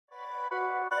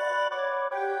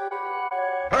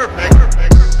Perfect.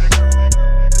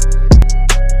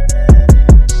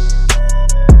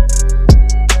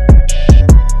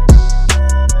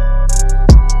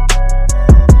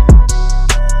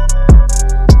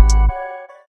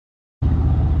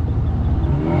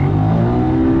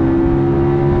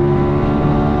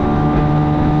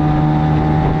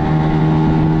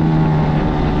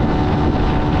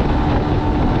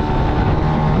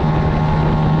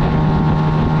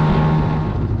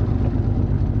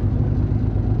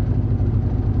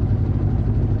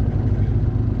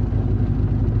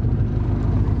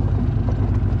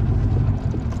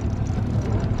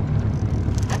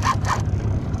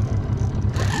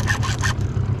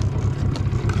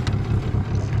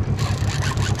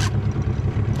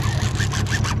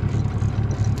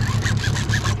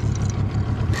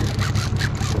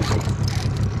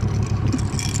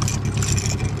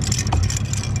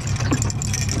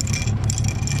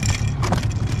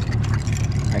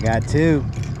 I got two,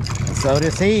 and so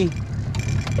does he.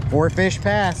 4 fish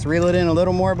pass. Reel it in a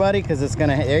little more, buddy, because it's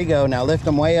gonna, there you go. Now lift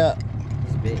them way up.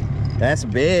 It's big. That's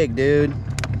big, dude.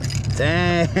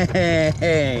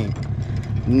 Dang.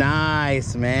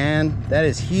 Nice, man. That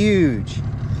is huge.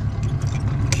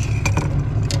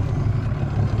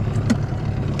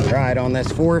 All right, on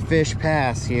this 4 fish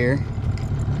pass here.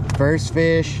 First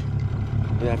fish,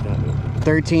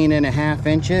 13.5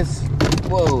 inches.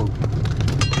 Whoa.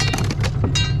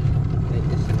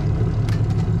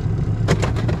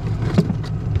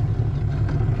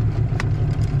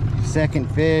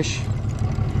 Second fish.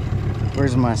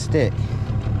 Where's my stick?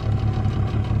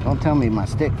 Don't tell me my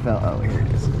stick fell. Oh, here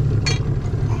it is.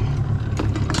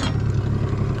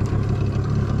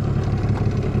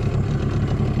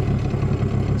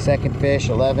 Second fish,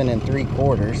 11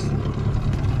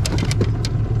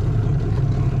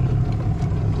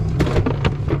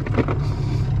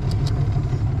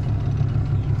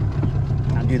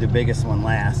 3/4. I'll do the biggest one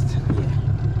last. Yeah.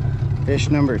 Fish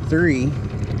number 3.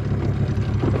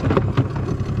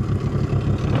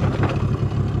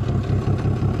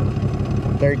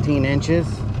 $13 inches.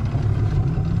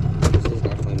 This is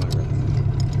definitely my ring.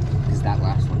 Because that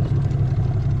last one is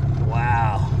mine.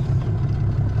 Wow.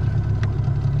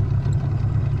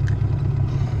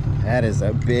 That is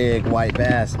a big white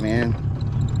bass, man.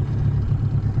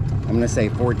 I'm gonna say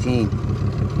 14. He's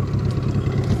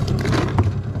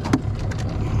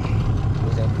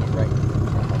definitely right.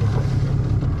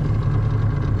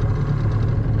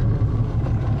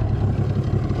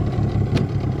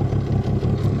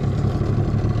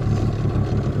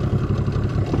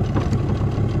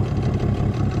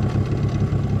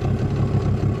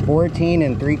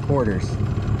 14 3/4.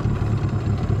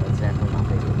 That's definitely my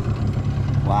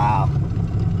favorite. Wow.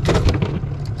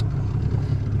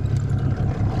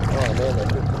 Oh, man,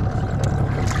 that's good.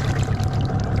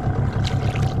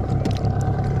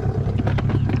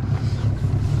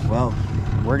 Well,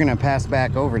 we're gonna pass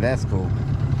back over. That's cool.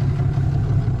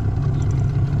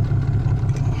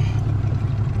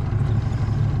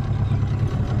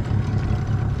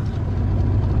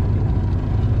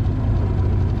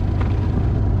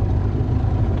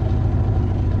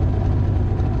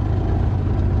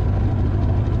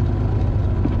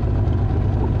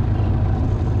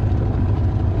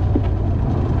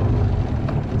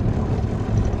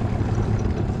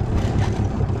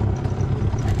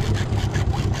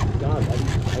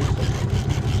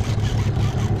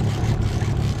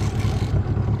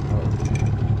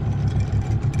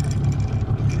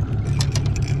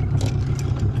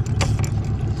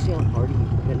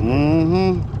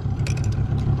 Mm-hmm.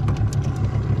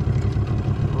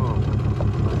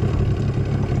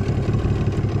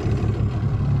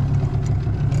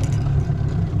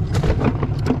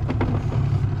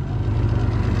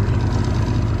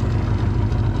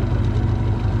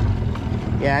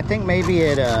 Yeah, I think maybe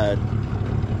it,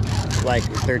 like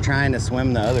if they're trying to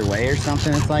swim the other way or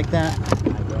something, it's like that.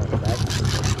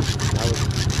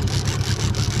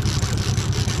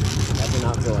 That did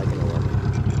not feel like an 11.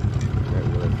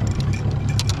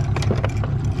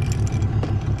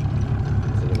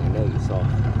 So then I know you saw.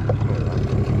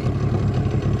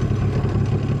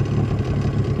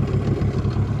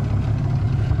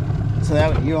 So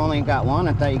that you only got one?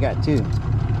 I thought you got 2.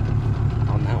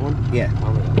 On that one? Yeah. I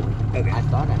only got one. Okay. I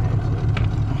thought I had 2.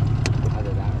 How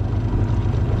did that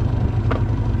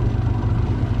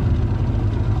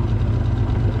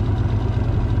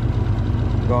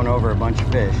work? Going over a bunch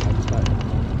of fish. I just got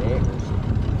bears.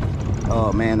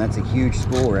 Oh man, that's a huge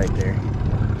school right there.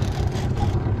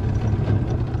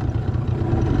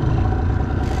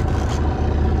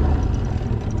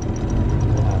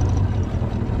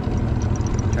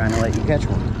 Trying to let you catch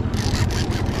one.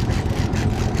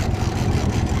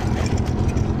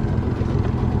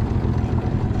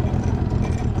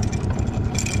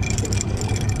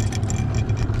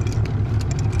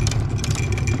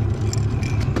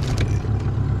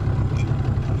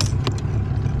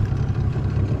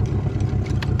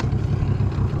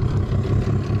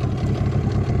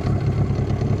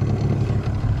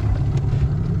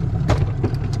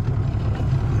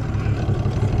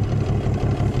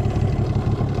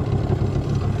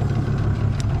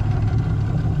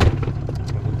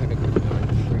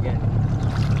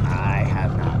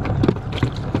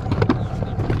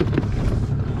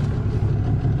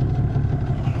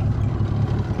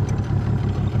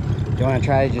 to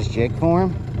try to just jig for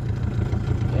him?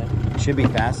 Yeah. It should be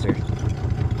faster.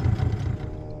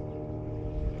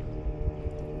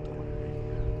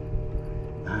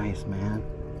 Nice, man.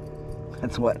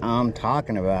 That's what I'm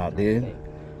talking about, dude.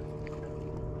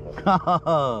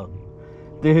 Oh,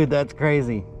 dude, that's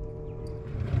crazy.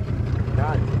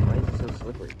 God, why is it so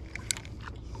slippery?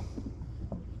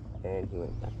 And he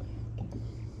went back.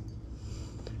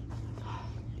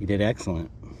 You did excellent.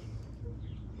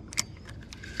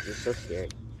 It's so scary.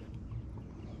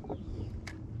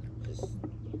 Just,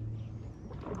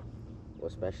 well,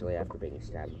 especially after being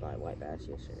stabbed by a white bass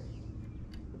yesterday.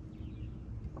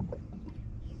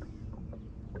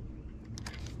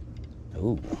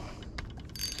 Ooh.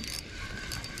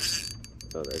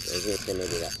 Oh, I was gonna say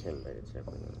maybe that's him, but it's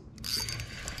definitely not.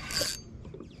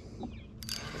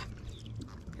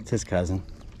 It's his cousin.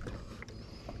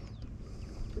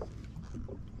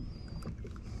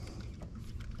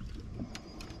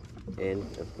 And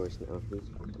of course now he's.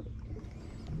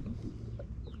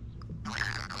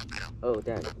 Oh,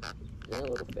 Dad, is that a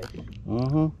little fish?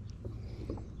 Mm-hmm.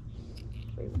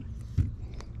 Wait,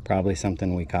 Probably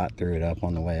something we caught, threw it up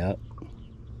on the way up.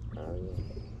 oh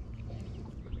yeah.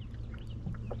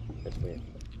 That's weird.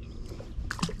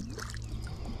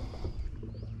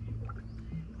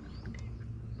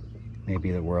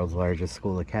 Maybe the world's largest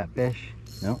school of catfish.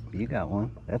 Nope, you got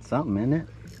one. That's something, isn't it?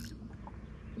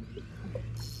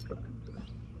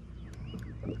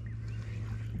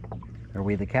 Are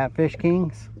we the catfish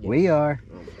kings? Yes. We are.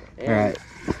 And All right,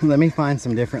 let me find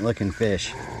some different looking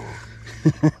fish.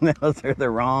 Those are the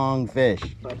wrong fish.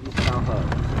 But he's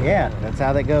Tahoe. Yeah, that's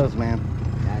how that goes, man.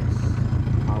 That's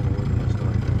probably the most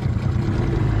annoying.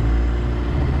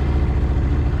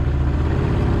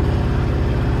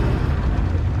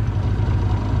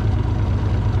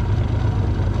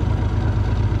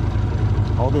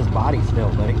 Hold his body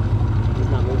still, buddy. He's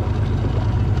not moving.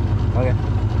 Okay.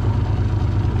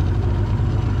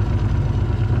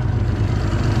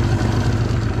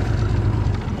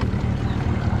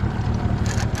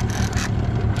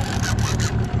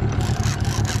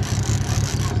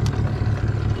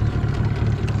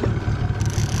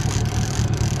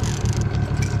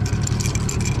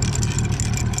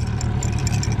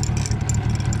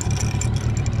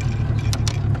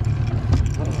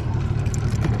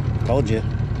 Told you.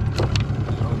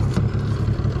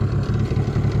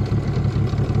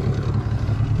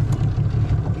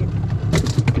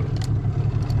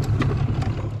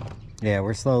 Yeah,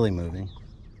 we're slowly moving.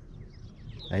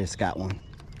 I just got one.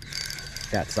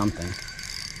 Got something.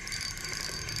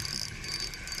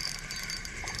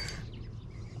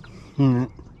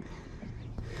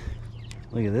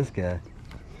 Look at this guy.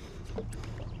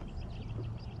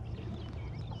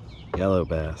 Yellow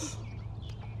bass.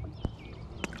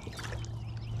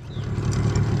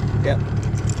 Yep.